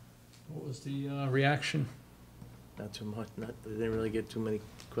 What was the reaction? Not too much. They didn't really get too many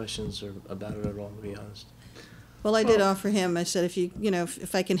questions about it at all, to be honest. Well, I did offer him, I said, if you,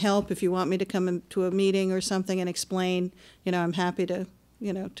 if I can help, if you want me to come to a meeting or something and explain, I'm happy to,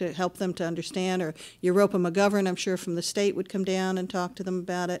 to help them to understand. Or Europa McGovern, I'm sure from the state, would come down and talk to them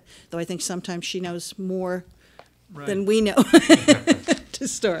about it, though I think sometimes she knows more than we know to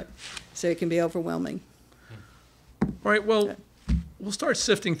start. So it can be overwhelming. All right, well, we'll start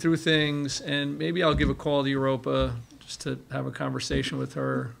sifting through things, and maybe I'll give a call to Europa just to have a conversation with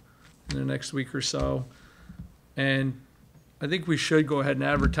her in the next week or so. And I think we should go ahead and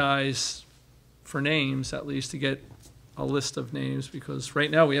advertise for names, at least to get a list of names, because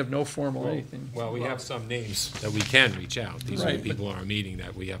right now we have no formal anything. Well, we have some names that we can reach out. These are Right, the people in our meeting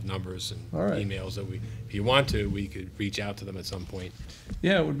that we have numbers and All right. emails that if you want to, we could reach out to them at some point.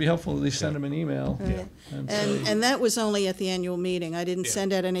 Yeah, it would be helpful to at least send them an email. Right. And say, And that was only at the annual meeting. I didn't Yeah.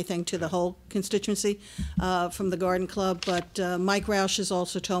 send out anything to the whole constituency from the Garden Club, but Mike Roush has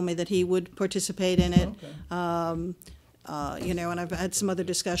also told me that he would participate in it. okay. You know, and I've had some other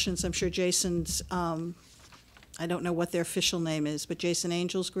discussions. I'm sure Jason's, I don't know what their official name is, but Jason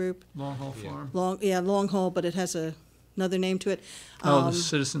Angel's group. Long Haul Yeah. Farm. Long Haul, but it has another name to it. Oh, the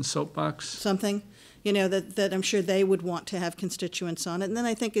Citizen Soapbox. Something, you know, that I'm sure they would want to have constituents on it. And then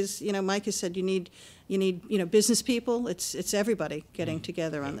I think, as you know, Mike has said, you need, you know, business people. It's everybody getting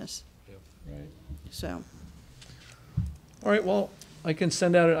together on this. Right. So, All right, well, I can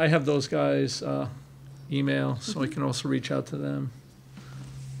send out, I have those guys' email, so I can also reach out to them.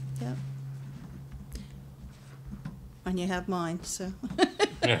 yeah. And you have mine, so.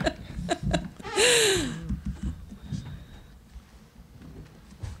 Yeah.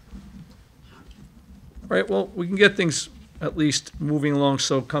 All right, well, we can get things at least moving along,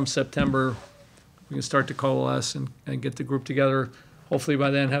 so come September, we can start to coalesce and get the group together. Hopefully by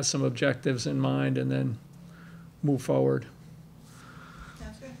then have some objectives in mind and then move forward.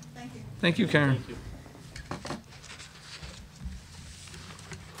 Sounds good. Thank you. Thank you, Karen. Thank you.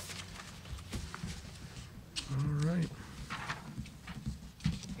 All right.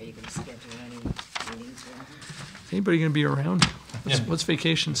 Are you going to schedule any meetings or anything? Anybody gonna be around? What's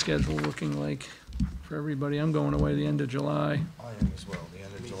vacation schedule looking like for everybody? I'm going away the end of July, I am as well, the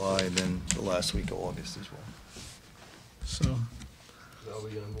end of July, and then the last week of August as well. so Are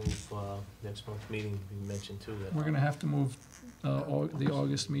we gonna move, next month's meeting, you mentioned too, that. we're gonna have to move the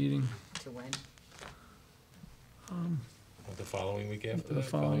August meeting To when? The following week after the that,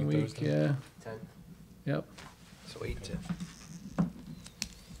 following week, Thursday? yeah, 10th? yep. So 8 to.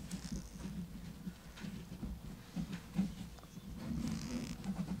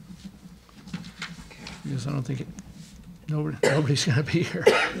 Because I don't think nobody's gonna be here.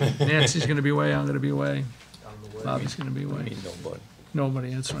 Nancy's gonna be away, I'm gonna be away, On the way. Bobby's gonna be I away. mean, nobody.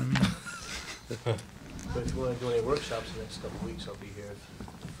 Nobody, that's what I mean. But if you wanna do any workshops the next couple of weeks, I'll be here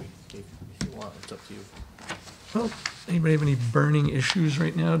if you want, it's up to you. Well, anybody have any burning issues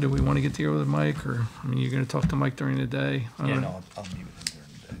right now? Do we want to get together with Mike, or, I mean, you're gonna talk to Mike during the day? I don't Yeah, know. no, I'll meet with him during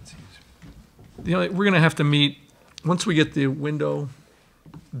the day, it's easier. We're gonna have to meet, once we get the window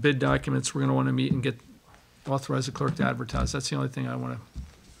bid documents, we're gonna wanna meet and authorize the clerk to advertise. That's the only thing I wanna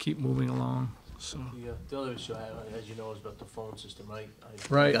keep moving along, so. The other issue I have, as you know, is about the phone system, right?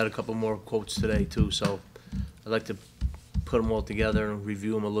 I Right. got a couple more quotes today too, so I'd like to put them all together and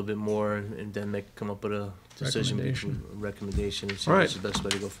review them a little bit more and then come up with a decision. Recommendation and see All what's right. the best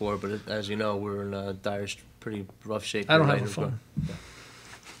way to go forward. But as you know, we're in a pretty rough shape. I don't right have a now. phone.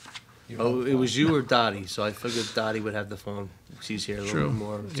 Oh, it was you or Dottie, so I figured Dottie would have the phone. She's here a little True. bit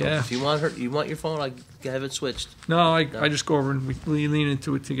more. So Yeah. if you want your phone, I can have it switched. No, I just go over and we lean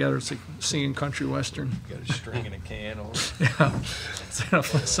into it together. It's like singing country western. Got a string in a can or? Yeah.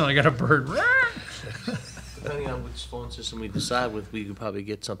 So I got a bird. Depending on which phone system we decide with, we could probably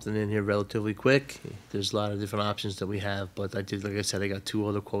get something in here relatively quick. There's a lot of different options that we have, but like I said, I got 2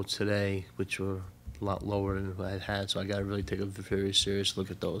 other quotes today, which were a lot lower than what I had, so I gotta really take a very serious look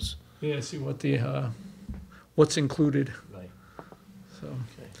at those. Yeah, see what what's included, Right. so.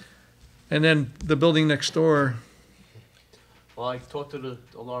 Okay. And then the building next door, Well, I talked to the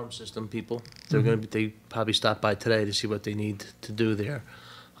alarm system people. They probably stop by today to see what they need to do there.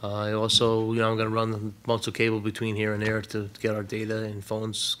 I also, I'm gonna run the multiple cable between here and there to get our data and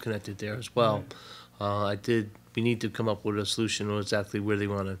phones connected there as well. We need to come up with a solution on exactly where they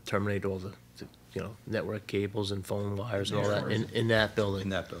wanna terminate all the network cables and phone wires and all that in that building. In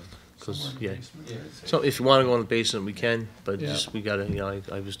that building. 'Cause, yeah. So if you wanna go in the basement, we can, but Yeah. we gotta,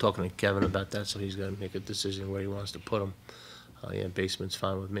 I was talking to Kevin about that, so he's gotta make a decision where he wants to put them. Basement's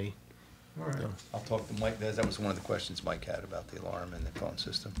fine with me. all right. I'll talk to Mike, that was one of the questions Mike had about the alarm and the phone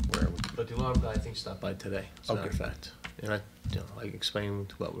system, where we But the alarm guy, I think, stopped by today, as a matter of Okay. fact. And I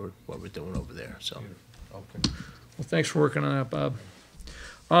explained what we're doing over there, so. Okay. Well, thanks for working on that, Bob.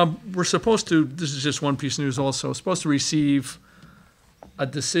 We're supposed to, this is just one piece of news also, supposed to receive a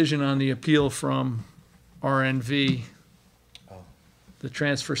decision on the appeal from RNV, Oh. the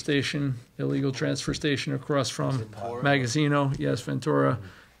transfer station, illegal transfer station across from Ventura? Magazino, yes, Ventura.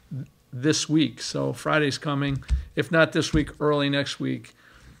 this week. So Friday's coming. If not this week, early next week.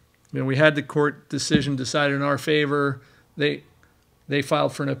 We had the court decision decided in our favor. They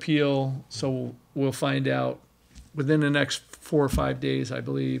filed for an appeal, so we'll find out within the next 4 or 5 days, I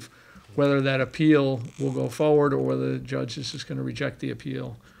believe, whether that appeal will go forward or whether the judge is just going to reject the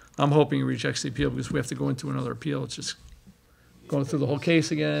appeal. I'm hoping he rejects the appeal because we have to go into another appeal. It's just going through the whole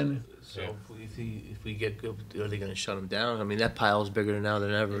case again. So if we get, are they gonna shut them down? I mean, that pile is bigger now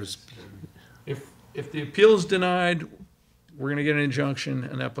than ever. If the appeal is denied, we're going to get an injunction,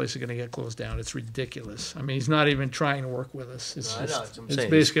 and that place is going to get closed down. It's ridiculous. I mean, he's not even trying to work with us. It's No, I know, just, that's what I'm it's saying.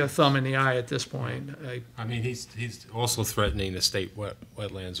 basically a thumb in the eye at this point. I mean, he's also threatening the state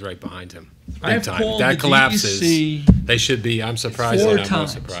wetlands right behind him. I have Big time. called That the collapses. DEC They should be, I'm surprised, 4 and I'm not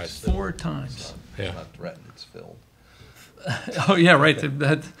times. surprised. 4 times. Yeah. Not threatened, it's filled. Oh, yeah, right.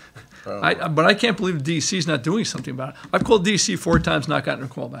 But I can't believe DC's not doing something about it. I've called DC 4 times, not gotten a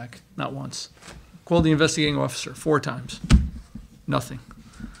call back, not once. Called the investigating officer 4 times, nothing.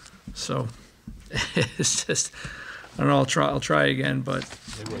 So it's just, I don't know. I'll try again, but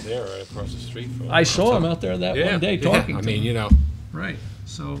They were there right across the street from him. I saw him out there that one day talking. I to mean, him. you know, Right.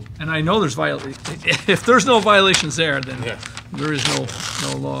 So, and I know there's if there's no violations there, then Yeah. there is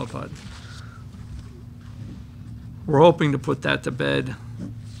no law. But we're hoping to put that to bed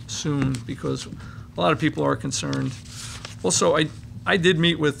soon because a lot of people are concerned. Also, I did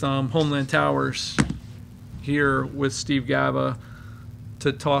meet with Homeland Towers here with Steve Gaba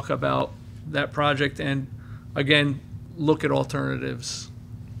to talk about that project and, again, look at alternatives,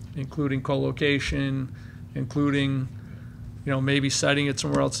 including co-location, including, maybe siting it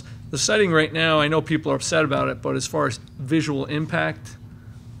somewhere else. The siting right now, I know people are upset about it, but as far as visual impact,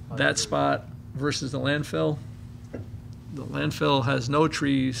 that spot versus the landfill has no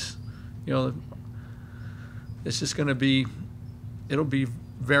trees. It's just going to be, it'll be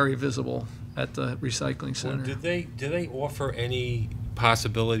very visible at the recycling well, center. did they offer any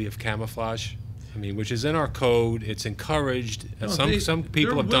possibility of camouflage? I mean, which is in our code. It's encouraged. No, Some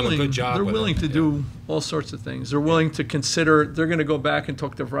people they're have done a good job. They're with willing it. to do all sorts of things. They're willing to consider, they're going to go back and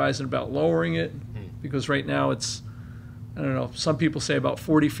talk to Verizon about lowering it because right now it's, I don't know, some people say about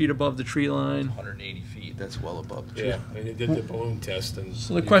 40 feet above the tree line. 180 feet, that's well above the tree. Yeah, I mean, they did the balloon test, and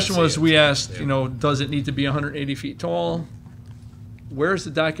So the you question can was, see we it. asked, Yeah. does it need to be 180 feet tall? Where's the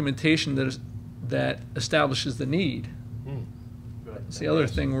documentation that establishes the need? It's the other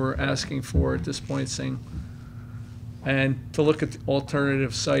thing we're asking for at this point, saying, and to look at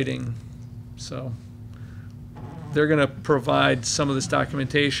alternative siting. So they're going to provide some of this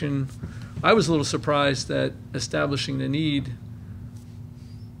documentation. I was a little surprised that establishing the need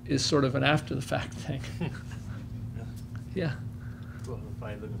is sort of an after-the-fact thing. Yeah. Well,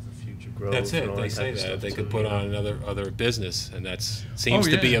 probably looking for future growth. That's and it. all They that say type of that stuff they could too, put you know. on other business, and that seems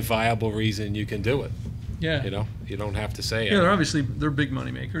to be yeah. a viable reason you can do it. Yeah. You don't have to say it. Yeah, they're big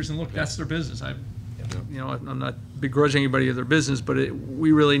money makers, and look, that's their business. I'm not begrudging anybody of their business, but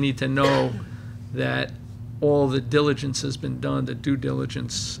we really need to know that all the diligence has been done, the due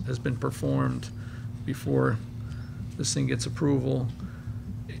diligence has been performed before this thing gets approval.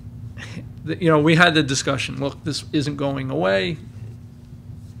 We had the discussion. Look, this isn't going away.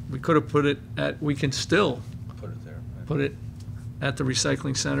 We could have put it at. We can still Put it there. right? put it at the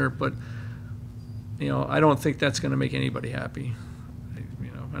recycling center, but I don't think that's going to make anybody happy.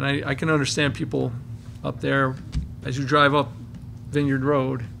 And I can understand people up there as you drive up Vineyard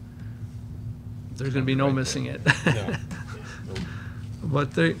Road. There's going to be no missing it. No.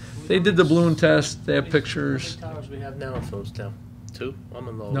 But they did the balloon test. They have pictures. How many towers we have now in Philipstown? 2? I'm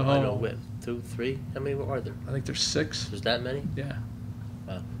in low. No. I know with 2, 3. How many are there? I think there's 6. There's that many? Yeah.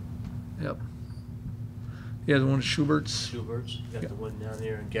 Wow. Yep. Yeah, the one at Schubert's. Schubert's. You got Yeah. the one down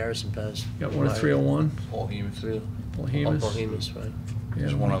here in Garrison Pass. Got one at 301. All humans. Polhemus. Polhemus, right. Yeah,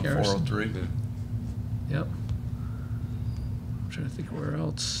 There's the one at on Garrison. 403. Yep. I'm trying to think of where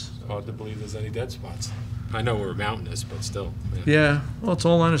else. It's hard to believe there's any dead spots. I know we're mountainous, but still. Yeah, well, it's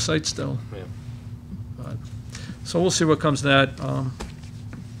all line of sight still. Yeah. But, so we'll see what comes to that.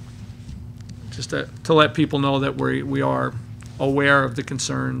 Just to let people know that we are aware of the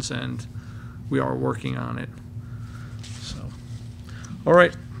concerns and we are working on it. So, all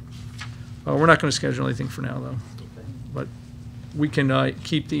right. We're not going to schedule anything for now, though. But we can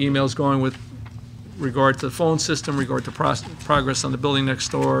keep the emails going with regard to the phone system, regard to progress on the building next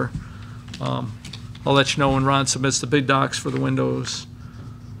door. I'll let you know when Ron submits the bid docs for the windows.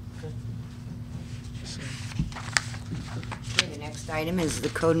 Okay, the next item is the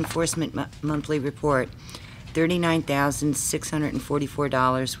Code Enforcement Monthly Report.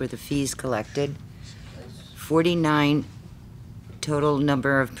 $39,644 worth of fees collected. Total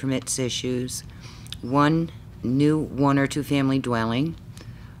number of permits issues, 1 new 1 or 2 family dwelling,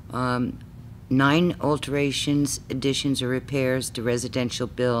 9 alterations, additions, or repairs to residential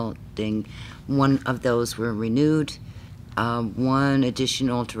building. 1 of those were renewed. 1 addition,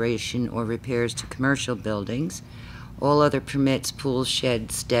 alteration, or repairs to commercial buildings. All other permits, pools,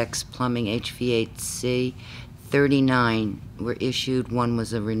 sheds, decks, plumbing, HVAC, 39 were issued. 1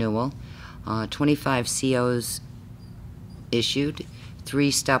 was a renewal. 25 COs issued.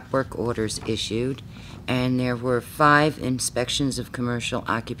 3 stop work orders issued. And there were 5 inspections of commercial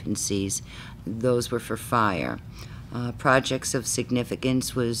occupancies. Those were for fire. Projects of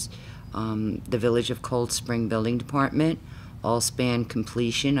significance was the Village of Cold Spring Building Department, all span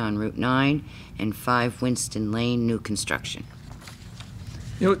completion on Route 9, and 5 Winston Lane, new construction.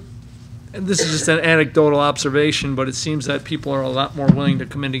 You know, and this is just an anecdotal observation, but it seems that people are a lot more willing to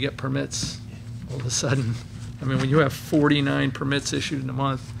come in to get permits all of a sudden. I mean, when you have 49 permits issued in a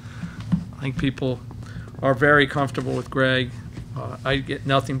month, I think people are very comfortable with Greg. I get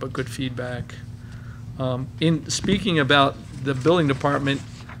nothing but good feedback. In speaking about the building department,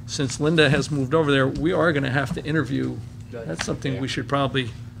 since Linda has moved over there, we are going to have to interview. That's something we should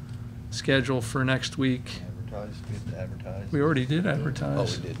probably schedule for next week. Advertise, we have to advertise. We already did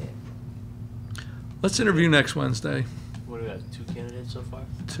advertise. Oh, we did. Let's interview next Wednesday. What do we got, 2 candidates so far?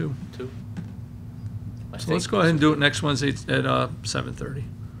 2. 2? So let's go ahead and do it next Wednesday at 7:30.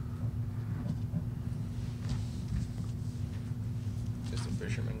 Is the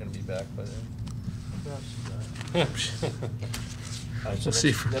fisherman gonna be back by then? All right, so We'll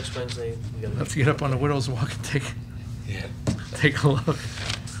see. Next Wednesday, we We'll gotta. have to get up on the Widow's Walk and Yeah. take a look.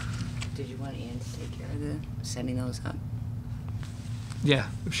 Did you want Ann to take care of setting those up? Yeah,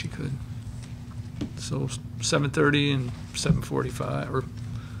 if she could. So 7:30 and 7:45, or,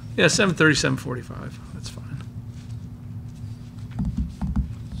 yeah, 7:30, 7:45, that's fine.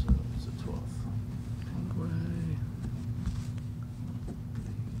 So it's the 12th.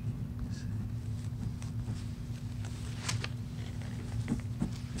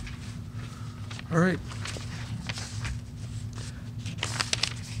 All right.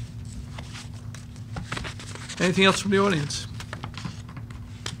 Anything else from the audience?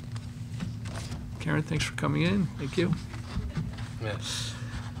 Karen, thanks for coming in. Thank you. Yes.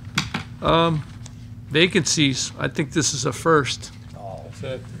 Vacancies, I think this is a first. That's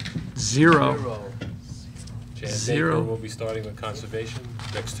it. 0. Jan Zero. Baker will be starting with conservation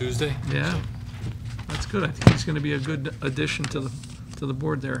next Tuesday. Yeah, that's good. I think he's going to be a good addition to the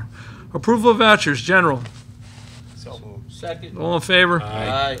board there. Approval of vouchers, general. So moved. Second. All in favor?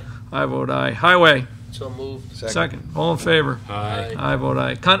 Aye. I vote aye. Highway, So moved. second. All in favor? Aye. I vote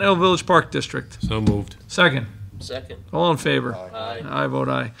aye. Continental Village Park District, So moved. second. Second. All in favor? Aye. I vote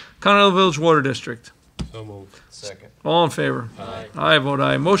aye. Continental Village Water District, So moved. Second. all in favor? Aye. I vote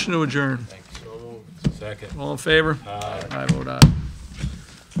aye. Motion to adjourn. So moved. Second. All in favor? Aye. I vote aye.